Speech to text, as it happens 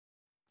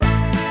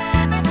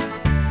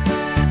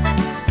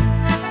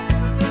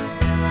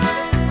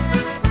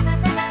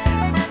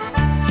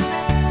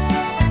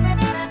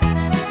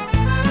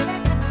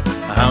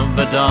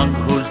a dog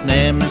whose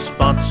name is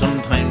Spot.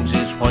 Sometimes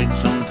he's white,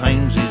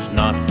 sometimes he's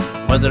not.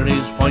 Whether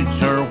he's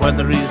white or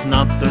whether he's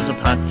not, there's a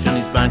patch on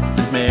his back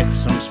that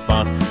makes him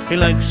Spot. He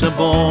likes a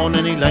bone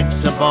and he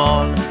likes a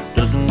ball,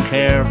 doesn't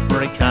care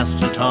for a cat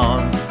at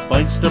all.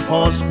 Bites the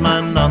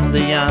postman on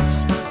the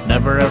ass,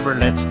 never ever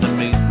lets the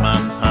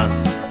milkman pass.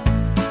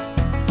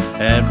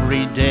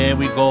 Every day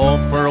we go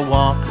for a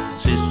walk,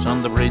 sit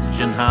on the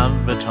bridge and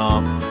have a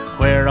talk.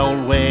 Queer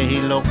old way he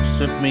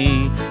looks at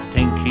me,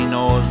 think he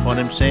knows what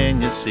I'm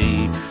saying, you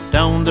see.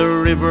 Down the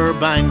river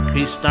bank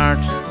he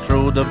starts,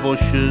 through the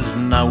bushes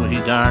now he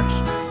darts.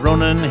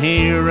 Running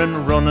here and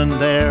running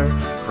there,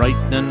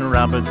 frightening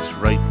rabbits,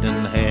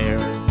 frightening hare.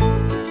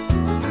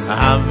 I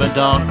have a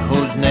dog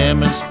whose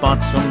name is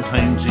Spot.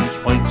 Sometimes he's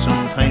white,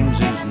 sometimes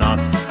he's not.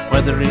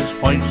 Whether he's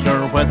white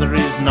or whether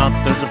he's not,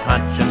 there's a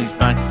patch on his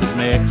back that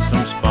makes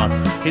him Spot.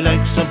 He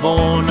likes a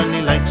bone and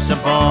he likes a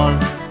ball,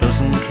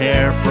 doesn't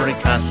care for a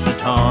cat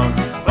at all.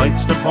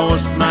 Bites the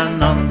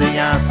postman on the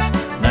ass,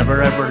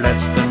 never ever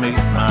lets the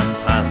milkman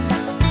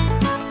pass.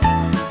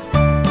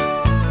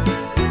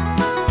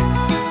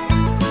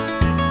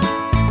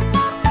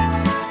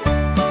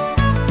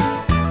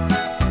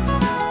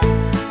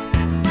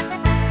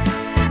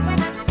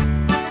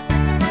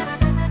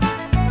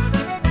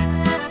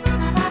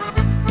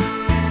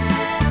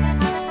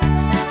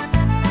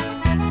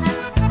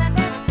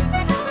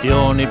 The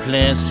only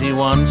place he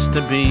wants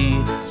to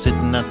be,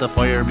 sitting at the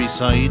fire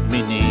beside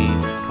me knee.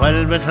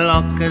 12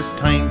 o'clock is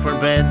time for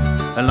bed,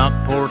 a lock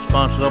poor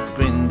Spot up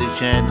in the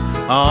shed.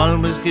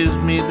 Always gives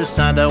me the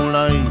sad old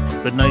eye,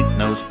 good night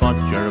now Spot,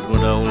 you're a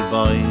good old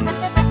boy.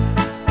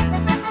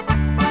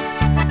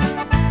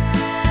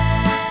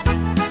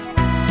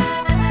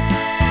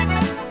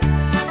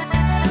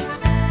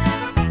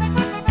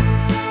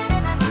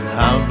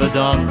 Have a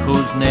dog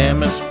whose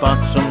name is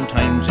Spot.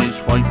 Sometimes he's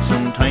white,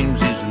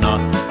 sometimes he's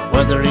not.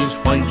 Whether he's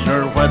white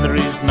or whether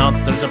he's not,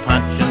 there's a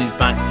patch on his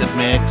back that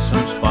makes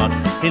him Spot.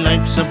 He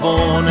likes a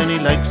bone and he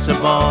likes a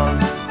ball,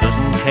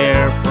 doesn't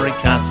care for a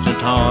cat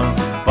at all.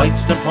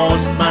 Bites the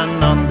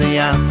postman on the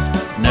ass,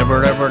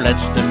 never ever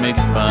lets the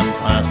milkman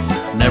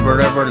pass,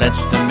 never ever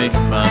lets the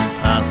milkman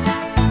pass.